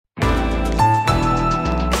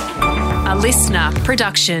A listener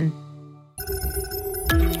production.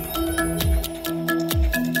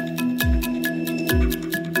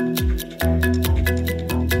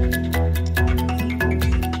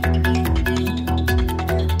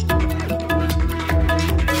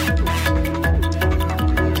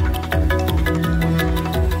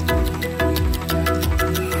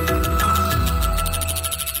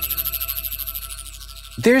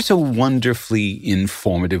 There's a wonderfully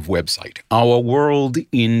informative website, Our World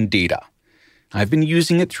in Data. I've been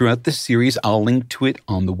using it throughout the series. I'll link to it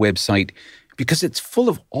on the website because it's full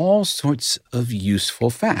of all sorts of useful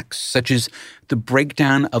facts, such as the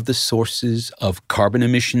breakdown of the sources of carbon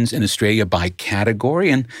emissions in Australia by category.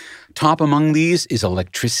 And top among these is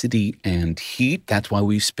electricity and heat. That's why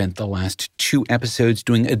we've spent the last 2 episodes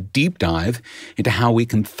doing a deep dive into how we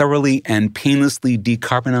can thoroughly and painlessly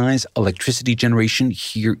decarbonize electricity generation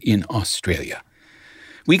here in Australia.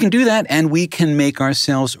 We can do that, and we can make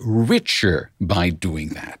ourselves richer by doing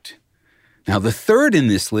that. Now, the third in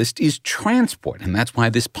this list is transport, and that's why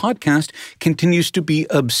this podcast continues to be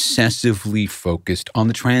obsessively focused on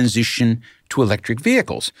the transition to electric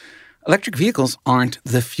vehicles. Electric vehicles aren't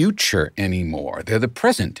the future anymore. They're the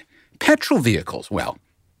present. Petrol vehicles, well,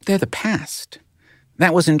 they're the past.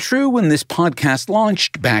 That wasn't true when this podcast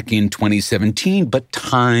launched back in 2017, but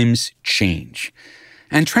times change.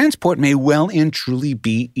 And transport may well and truly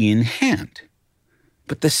be in hand.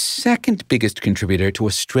 But the second biggest contributor to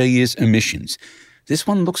Australia's emissions, this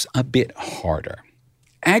one looks a bit harder.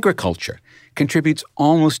 Agriculture contributes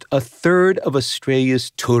almost a third of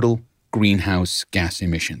Australia's total greenhouse gas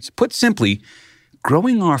emissions. Put simply,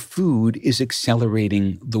 growing our food is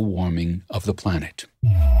accelerating the warming of the planet.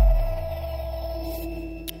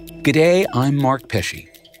 G'day, I'm Mark Pesce.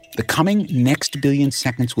 The coming next billion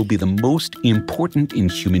seconds will be the most important in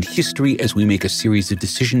human history as we make a series of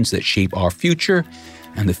decisions that shape our future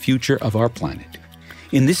and the future of our planet.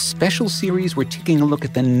 In this special series, we're taking a look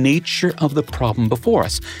at the nature of the problem before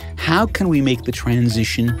us. How can we make the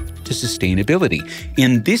transition to sustainability?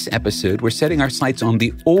 In this episode, we're setting our sights on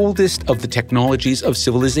the oldest of the technologies of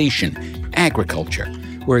civilization, agriculture.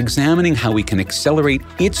 We're examining how we can accelerate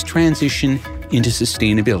its transition into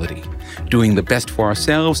sustainability, doing the best for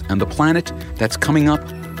ourselves and the planet. That's coming up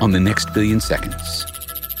on the next billion seconds.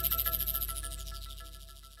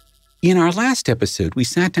 In our last episode, we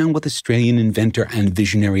sat down with Australian inventor and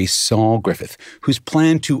visionary Saul Griffith, whose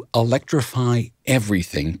plan to electrify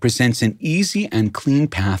everything presents an easy and clean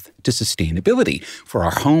path to sustainability for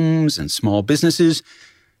our homes and small businesses,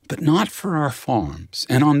 but not for our farms.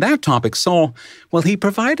 And on that topic, Saul, well, he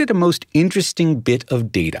provided a most interesting bit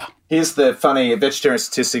of data. Here's the funny vegetarian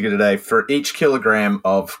statistic of today. For each kilogram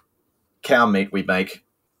of cow meat we make,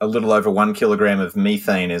 a little over 1 kilogram of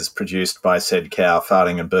methane is produced by said cow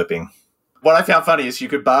farting and burping. What I found funny is you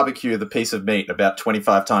could barbecue the piece of meat about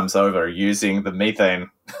 25 times over using the methane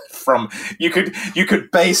from... You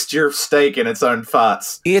could baste your steak in its own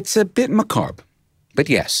farts. It's a bit macabre, but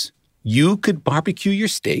yes, you could barbecue your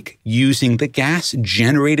steak using the gas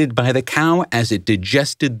generated by the cow as it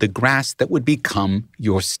digested the grass that would become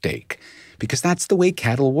your steak, because that's the way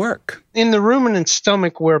cattle work. In the ruminant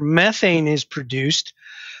stomach where methane is produced,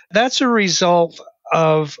 that's a result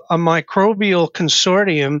of a microbial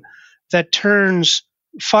consortium that turns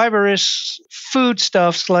fibrous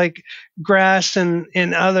foodstuffs like grass and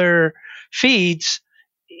other feeds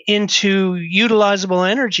into utilizable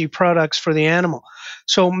energy products for the animal.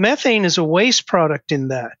 So methane is a waste product in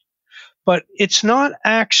that. But it's not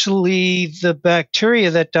actually the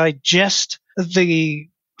bacteria that digest the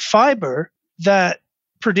fiber that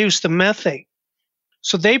produce the methane.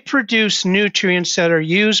 So they produce nutrients that are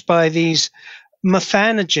used by these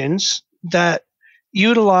methanogens that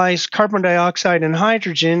utilize carbon dioxide and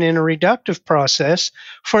hydrogen in a reductive process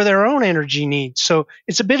for their own energy needs. So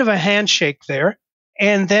it's a bit of a handshake there.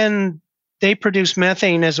 And then they produce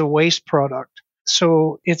methane as a waste product.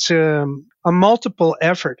 So it's a multiple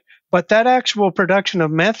effort. But that actual production of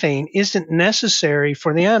methane isn't necessary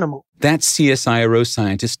for the animal. That's CSIRO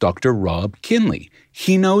scientist Dr. Rob Kinley.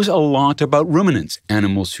 He knows a lot about ruminants,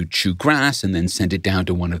 animals who chew grass and then send it down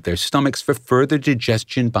to one of their stomachs for further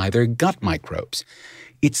digestion by their gut microbes.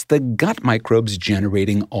 It's the gut microbes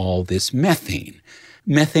generating all this methane.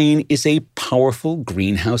 Methane is a powerful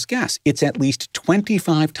greenhouse gas. It's at least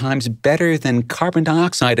 25 times better than carbon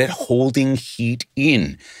dioxide at holding heat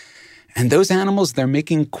in. And those animals, they're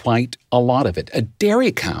making quite a lot of it. A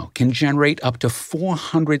dairy cow can generate up to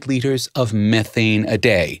 400 liters of methane a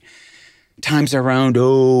day. Times around,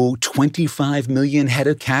 25 million head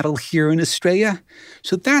of cattle here in Australia.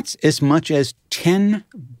 So that's as much as 10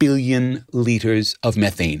 billion liters of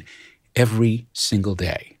methane every single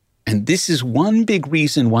day. And this is one big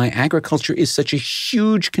reason why agriculture is such a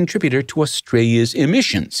huge contributor to Australia's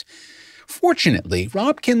emissions. Fortunately,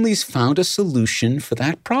 Rob Kinley's found a solution for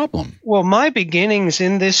that problem. Well, my beginnings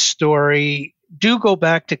in this story do go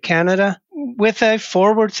back to Canada with a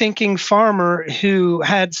forward-thinking farmer who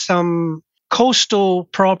had some coastal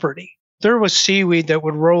property. There was seaweed that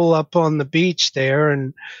would roll up on the beach there,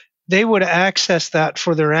 and they would access that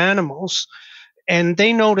for their animals. And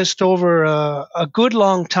they noticed over a good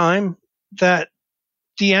long time that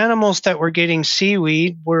the animals that were getting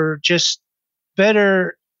seaweed were just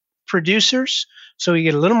better producers. So you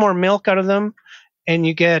get a little more milk out of them, and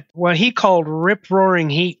you get what he called rip-roaring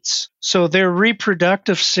heats. So their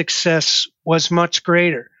reproductive success was much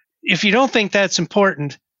greater. If you don't think that's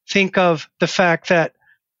important, think of the fact that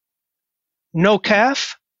no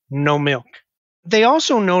calf, no milk. They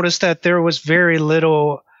also noticed that there was very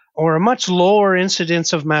little or a much lower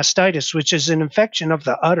incidence of mastitis, which is an infection of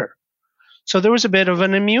the udder. So there was a bit of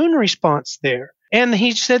an immune response there. And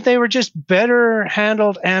he said they were just better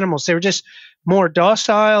handled animals. They were just more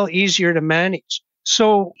docile, easier to manage.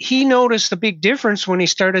 So he noticed a big difference when he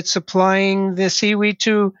started supplying the seaweed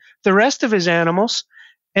to the rest of his animals,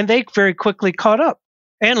 and they very quickly caught up.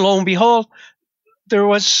 And lo and behold, there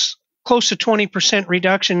was close to 20%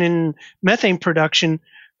 reduction in methane production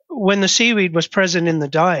when the seaweed was present in the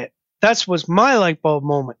diet. That was my light bulb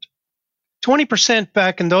moment. 20%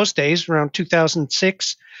 back in those days, around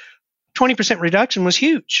 2006, 20% reduction was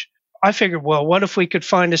huge. I figured, well, what if we could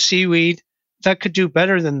find a seaweed that could do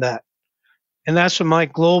better than that? And that's when my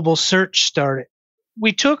global search started.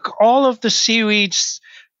 We took all of the seaweeds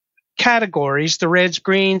categories, the reds,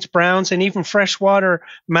 greens, browns, and even freshwater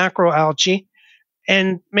macroalgae,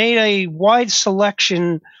 and made a wide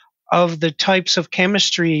selection of the types of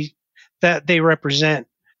chemistry that they represent.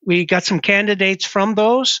 We got some candidates from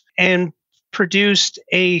those and produced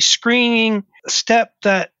a screening step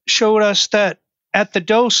that showed us that at the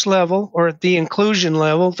dose level or the inclusion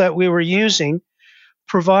level that we were using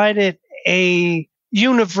provided a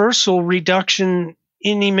universal reduction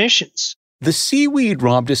in emissions. The seaweed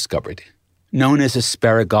Rob discovered, known as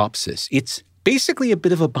Asparagopsis, it's basically a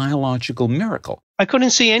bit of a biological miracle. I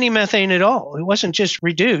couldn't see any methane at all. It wasn't just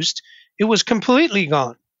reduced. It was completely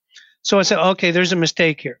gone. So I said, okay, there's a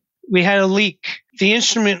mistake here. We had a leak. The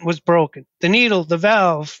instrument was broken. The needle, the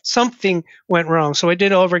valve, something went wrong. So I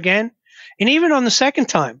did it over again. And even on the second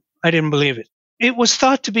time, I didn't believe it. It was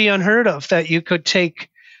thought to be unheard of that you could take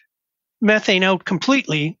methane out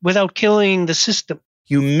completely without killing the system.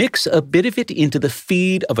 You mix a bit of it into the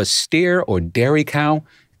feed of a steer or dairy cow,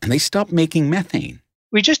 and they stop making methane.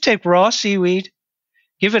 We just take raw seaweed,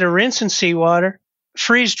 give it a rinse in seawater,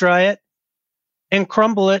 freeze dry it, and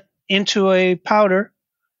crumble it into a powder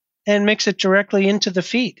and mix it directly into the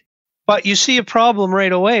feed. But you see a problem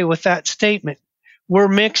right away with that statement. We're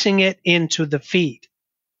mixing it into the feed,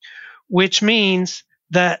 which means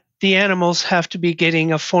that the animals have to be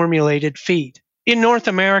getting a formulated feed. In North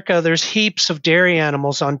America, there's heaps of dairy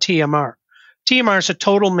animals on TMR. TMR is a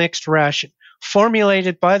total mixed ration,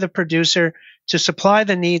 formulated by the producer to supply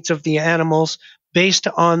the needs of the animals based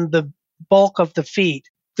on the bulk of the feed.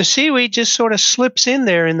 The seaweed just sort of slips in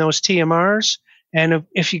there in those TMRs, and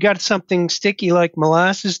if you got something sticky like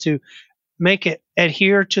molasses to make it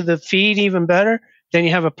adhere to the feed even better, then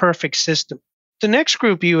you have a perfect system. The next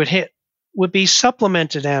group you would hit would be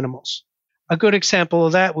supplemented animals. A good example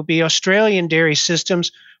of that would be Australian dairy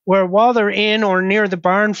systems, where while they're in or near the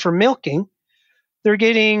barn for milking, they're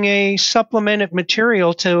getting a supplemented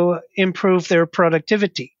material to improve their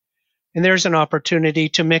productivity. And there's an opportunity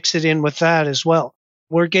to mix it in with that as well.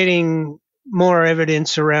 We're getting more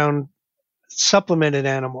evidence around supplemented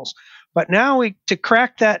animals. But now to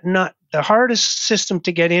crack that nut, the hardest system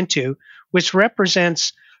to get into, which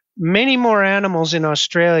represents many more animals in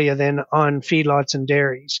Australia than on feedlots and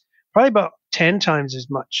dairies, probably about 10 times as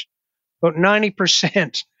much. About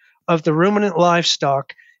 90% of the ruminant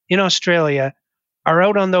livestock in Australia are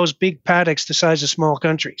out on those big paddocks the size of small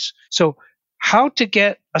countries. So how to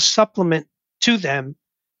get a supplement to them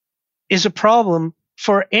is a problem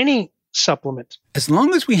for any supplement. As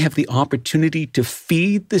long as we have the opportunity to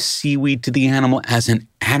feed the seaweed to the animal as an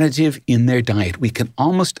additive in their diet, we can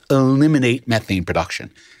almost eliminate methane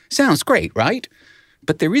production. Sounds great, right?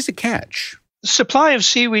 But there is a catch. Supply of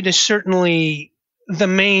seaweed is certainly the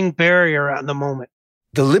main barrier at the moment.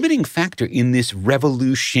 The limiting factor in this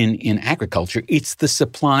revolution in agriculture, it's the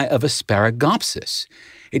supply of Asparagopsis.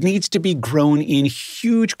 It needs to be grown in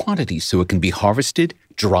huge quantities so it can be harvested,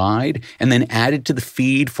 dried, and then added to the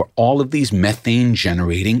feed for all of these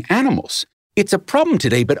methane-generating animals. It's a problem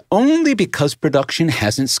today, but only because production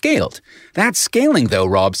hasn't scaled. That scaling, though,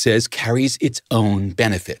 Rob says, carries its own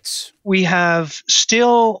benefits. We have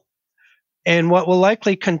still, and what will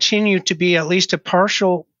likely continue to be at least a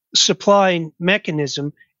partial supply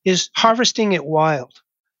mechanism, is harvesting it wild.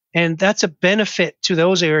 And that's a benefit to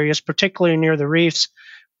those areas, particularly near the reefs,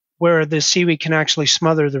 where the seaweed can actually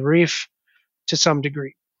smother the reef to some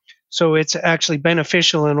degree. So it's actually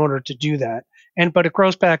beneficial in order to do that. But it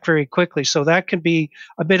grows back very quickly. So that can be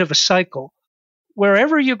a bit of a cycle.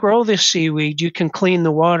 Wherever you grow this seaweed, you can clean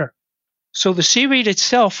the water. So the seaweed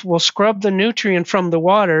itself will scrub the nutrient from the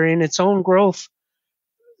water in its own growth.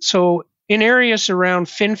 So in areas around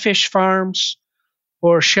finfish farms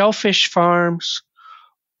or shellfish farms,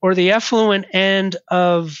 or the effluent end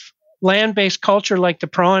of land-based culture like the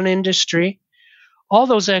prawn industry, all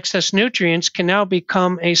those excess nutrients can now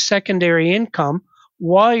become a secondary income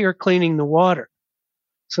while you're cleaning the water.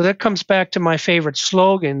 So that comes back to my favorite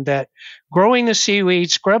slogan that growing the seaweed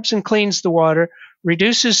scrubs and cleans the water,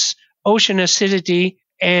 reduces ocean acidity,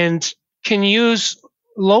 and can use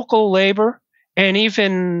local labor, and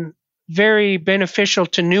even very beneficial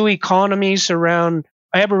to new economies around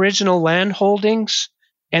Aboriginal land holdings,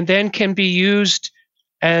 and then can be used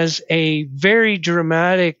as a very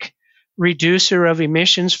dramatic reducer of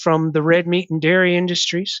emissions from the red meat and dairy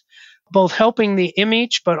industries, both helping the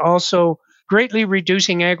image but also greatly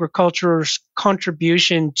reducing agriculture's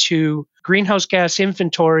contribution to greenhouse gas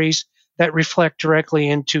inventories that reflect directly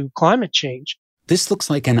into climate change. This looks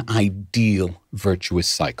like an ideal virtuous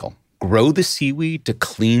cycle. Grow the seaweed to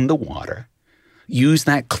clean the water, use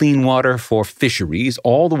that clean water for fisheries,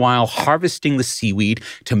 all the while harvesting the seaweed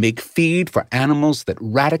to make feed for animals that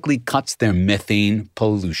radically cuts their methane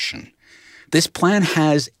pollution. This plan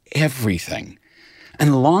has everything.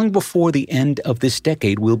 And long before the end of this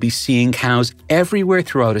decade, we'll be seeing cows everywhere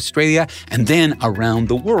throughout Australia and then around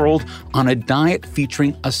the world on a diet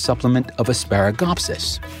featuring a supplement of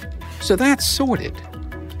Asparagopsis. So that's sorted.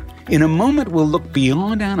 In a moment, we'll look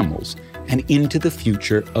beyond animals and into the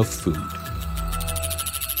future of food.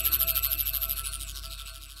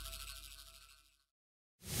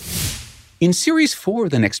 In Series 4 of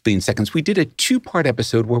The Next Billion Seconds, we did a two-part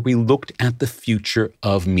episode where we looked at the future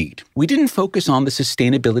of meat. We didn't focus on the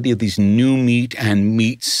sustainability of these new meat and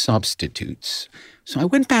meat substitutes. So I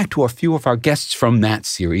went back to a few of our guests from that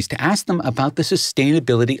series to ask them about the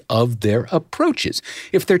sustainability of their approaches.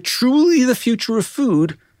 If they're truly the future of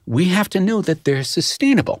food, we have to know that they're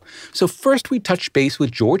sustainable. So first we touched base with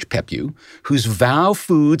George Peppieu, who's Vow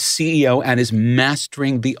Foods CEO and is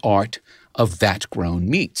mastering the art of vat-grown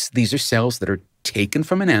meats. These are cells that are taken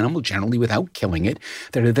from an animal, generally without killing it,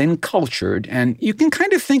 that are then cultured. And you can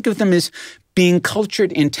kind of think of them as being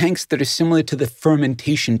cultured in tanks that are similar to the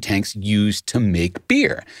fermentation tanks used to make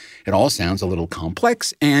beer. It all sounds a little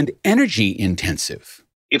complex and energy intensive.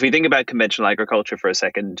 If we think about conventional agriculture for a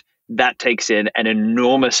second, that takes in an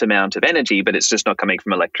enormous amount of energy, but it's just not coming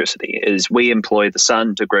from electricity. Is we employ the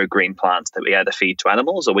sun to grow green plants that we either feed to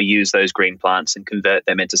animals, or we use those green plants and convert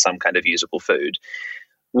them into some kind of usable food.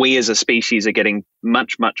 We as a species are getting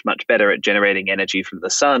much, much, much better at generating energy from the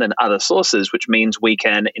sun and other sources, which means we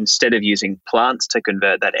can, instead of using plants to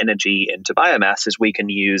convert that energy into biomass, is we can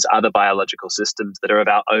use other biological systems that are of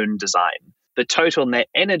our own design. The total net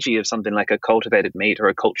energy of something like a cultivated meat or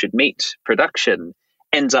a cultured meat production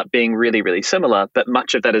ends up being really, really similar, but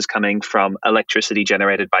much of that is coming from electricity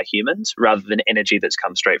generated by humans rather than energy that's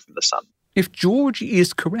come straight from the sun. If George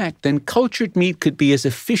is correct, then cultured meat could be as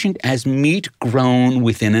efficient as meat grown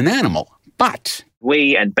within an animal. But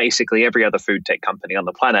we, and basically every other food tech company on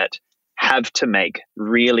the planet, have to make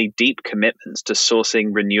really deep commitments to sourcing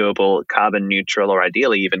renewable, carbon neutral, or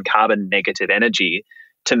ideally even carbon negative energy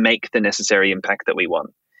to make the necessary impact that we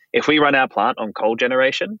want. If we run our plant on coal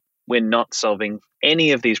generation, we're not solving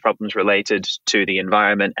any of these problems related to the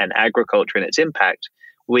environment and agriculture and its impact.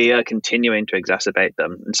 We are continuing to exacerbate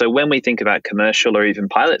them. And so when we think about commercial or even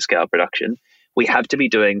pilot scale production, we have to be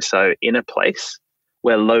doing so in a place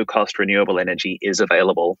where low-cost renewable energy is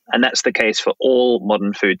available. And that's the case for all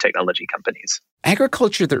modern food technology companies.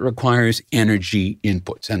 Agriculture that requires energy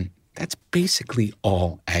inputs, and that's basically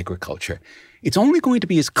all agriculture, it's only going to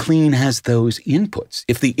be as clean as those inputs.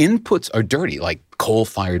 If the inputs are dirty, like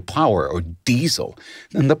coal-fired power or diesel,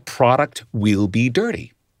 then the product will be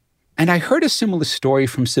dirty. And I heard a similar story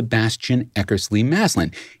from Sebastian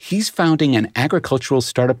Eckersley-Maslin. He's founding an agricultural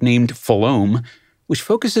startup named Phalome, which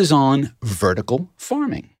focuses on vertical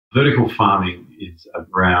farming. Vertical farming is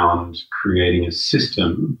around creating a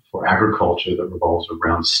system for agriculture that revolves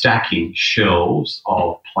around stacking shelves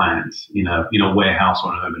of plants in a warehouse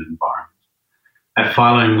or an urban environment. At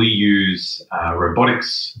Phylome, we use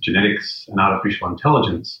robotics, genetics, and artificial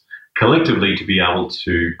intelligence collectively to be able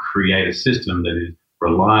to create a system that is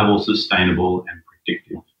reliable, sustainable, and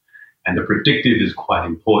predictive. And the predictive is quite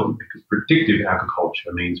important because predictive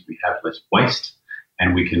agriculture means we have less waste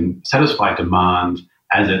and we can satisfy demand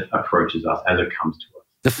as it approaches us, as it comes to us.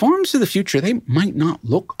 The farms of the future, they might not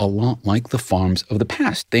look a lot like the farms of the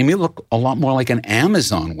past. They may look a lot more like an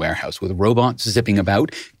Amazon warehouse with robots zipping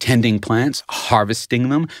about, tending plants, harvesting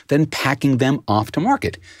them, then packing them off to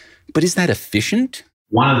market. But is that efficient?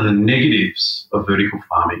 One of the negatives of vertical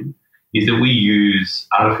farming is that we use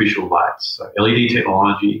artificial lights, so LED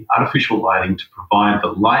technology, artificial lighting to provide the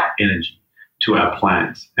light energy to our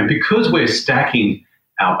plants. And because we're stacking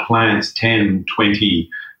our plants 10, 20,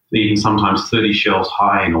 even sometimes 30 shelves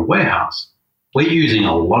high in a warehouse, we're using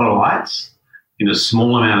a lot of lights in a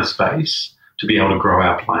small amount of space to be able to grow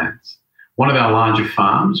our plants. One of our larger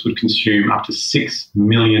farms would consume up to 6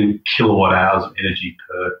 million kilowatt hours of energy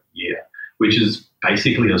per year, which is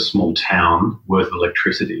basically a small town worth of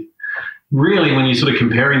electricity. Really, when you're sort of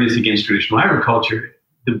comparing this against traditional agriculture,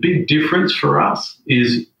 the big difference for us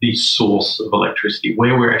is the source of electricity,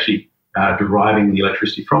 where we're actually deriving the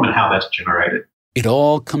electricity from and how that's generated. It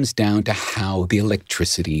all comes down to how the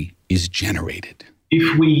electricity is generated.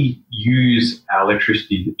 If we use our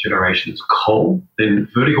electricity generation as coal, then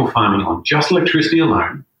vertical farming on just electricity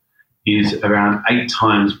alone is around 8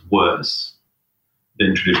 times worse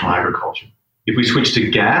than traditional agriculture. If we switch to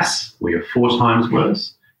gas, we are 4 times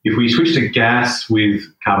worse. If we switch to gas with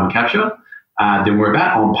carbon capture, then we're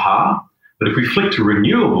about on par. But if we flick to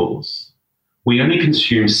renewables, we only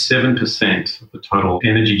consume 7% of the total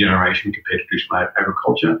energy generation compared to traditional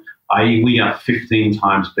agriculture, i.e. we are 15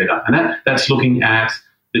 times better. And that's looking at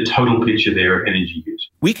the total picture there of energy use.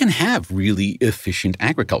 We can have really efficient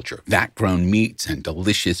agriculture, vat-grown meats and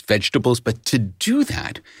delicious vegetables, but to do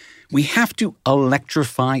that, we have to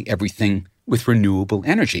electrify everything with renewable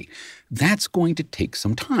energy. That's going to take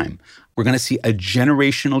some time. We're going to see a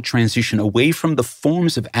generational transition away from the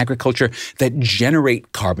forms of agriculture that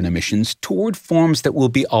generate carbon emissions toward forms that will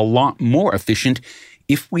be a lot more efficient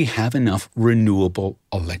if we have enough renewable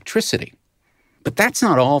electricity. But that's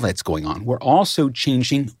not all that's going on. We're also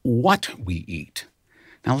changing what we eat.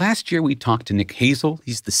 Now, last year we talked to Nick Hazel.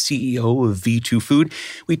 He's the CEO of V2 Food.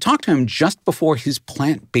 We talked to him just before his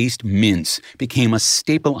plant-based mince became a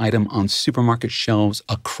staple item on supermarket shelves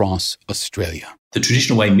across Australia. The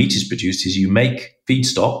traditional way meat is produced is you make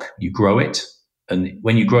feedstock, you grow it, and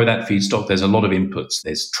when you grow that feedstock, there's a lot of inputs.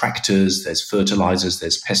 There's tractors, there's fertilizers,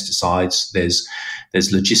 there's pesticides,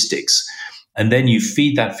 there's logistics. And then you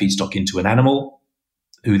feed that feedstock into an animal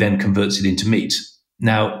who then converts it into meat.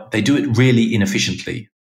 Now, they do it really inefficiently.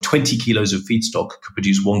 20 kilos of feedstock could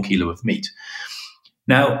produce 1 kilo of meat.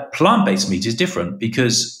 Now, plant-based meat is different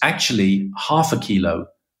because actually half a kilo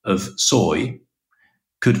of soy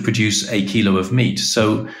could produce a kilo of meat.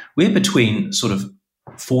 So we're between sort of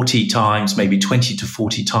 40 times, maybe 20 to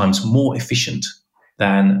 40 times more efficient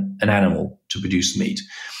than an animal to produce meat.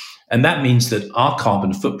 And that means that our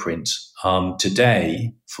carbon footprint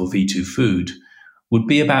today for V2 Food would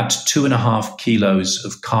be about 2.5 kilos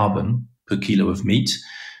of carbon per kilo of meat.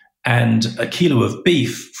 And a kilo of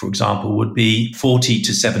beef, for example, would be 40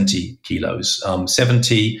 to 70 kilos.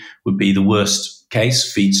 70 would be the worst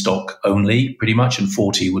case, feedstock only, pretty much, and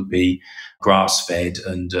 40 would be grass-fed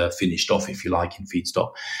and finished off, if you like, in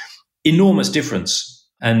feedstock. Enormous difference.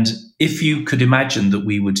 And if you could imagine that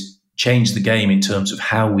we would change the game in terms of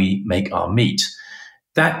how we make our meat,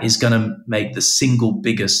 that is going to make the single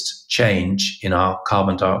biggest change in our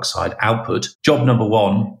carbon dioxide output. Job number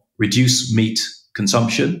 1, reduce meat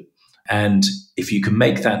consumption. And if you can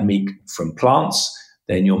make that meat from plants,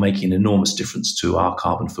 then you're making an enormous difference to our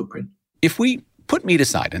carbon footprint. If we put meat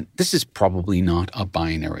aside, and this is probably not a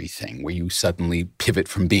binary thing where you suddenly pivot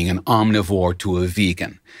from being an omnivore to a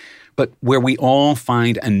vegan, but where we all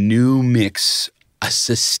find a new mix, a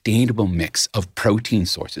sustainable mix of protein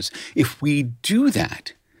sources. If we do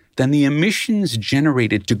that, then the emissions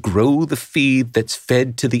generated to grow the feed that's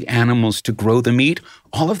fed to the animals to grow the meat,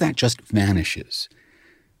 all of that just vanishes.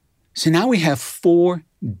 So now we have 4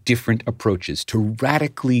 different approaches to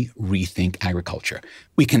radically rethink agriculture.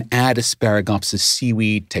 We can add Asparagopsis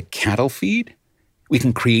seaweed to cattle feed. We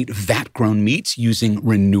can create vat-grown meats using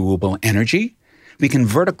renewable energy. We can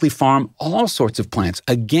vertically farm all sorts of plants,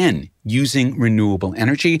 again, using renewable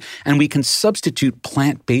energy. And we can substitute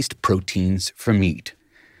plant-based proteins for meat.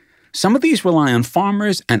 Some of these rely on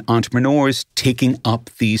farmers and entrepreneurs taking up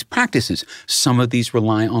these practices. Some of these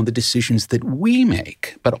rely on the decisions that we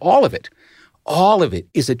make. But all of it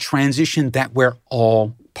is a transition that we're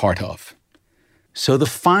all part of. So the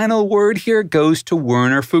final word here goes to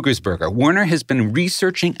Werner Fuggersberger. Werner has been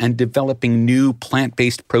researching and developing new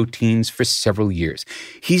plant-based proteins for several years.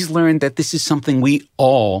 He's learned that this is something we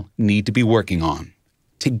all need to be working on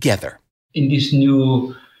together. In this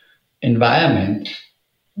new environment,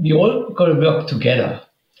 we all got to work together.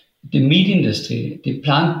 The meat industry, the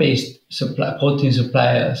plant-based protein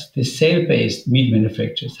suppliers, the cell-based meat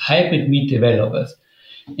manufacturers, hybrid meat developers,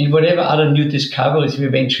 and whatever other new discoveries we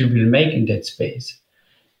eventually will make in that space.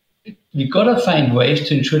 We got to find ways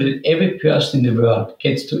to ensure that every person in the world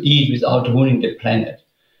gets to eat without ruining the planet.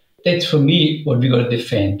 That's, for me, what we got to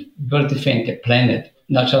defend. We got to defend the planet,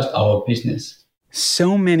 not just our business.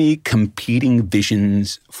 So many competing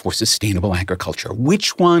visions for sustainable agriculture.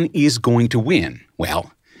 Which one is going to win?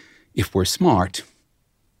 Well, if we're smart,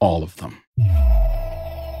 all of them.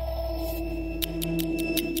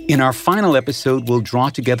 In our final episode, we'll draw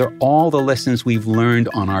together all the lessons we've learned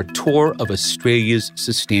on our tour of Australia's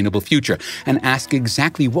sustainable future and ask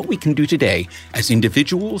exactly what we can do today as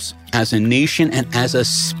individuals, as a nation, and as a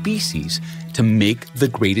species to make the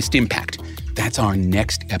greatest impact. That's our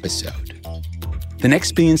next episode. The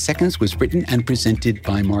Next Billion Seconds was written and presented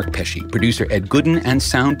by Mark Pesce, producer Ed Gooden, and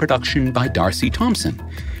sound production by Darcy Thompson.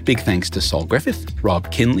 Big thanks to Saul Griffith,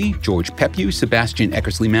 Rob Kinley, George Pepu, Sebastian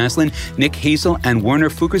Eckersley-Maslin, Nick Hazel, and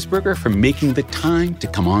Werner Fuggersberger for making the time to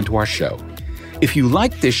come on to our show. If you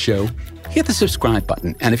like this show, hit the subscribe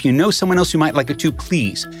button. And if you know someone else who might like it too,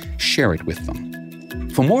 please share it with them.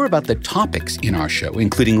 For more about the topics in our show,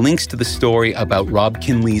 including links to the story about Rob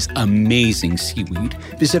Kinley's amazing seaweed,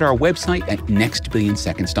 visit our website at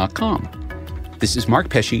nextbillionseconds.com. This is Mark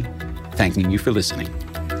Pesce, thanking you for listening.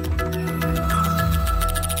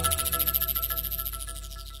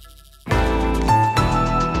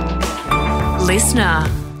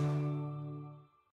 Listener.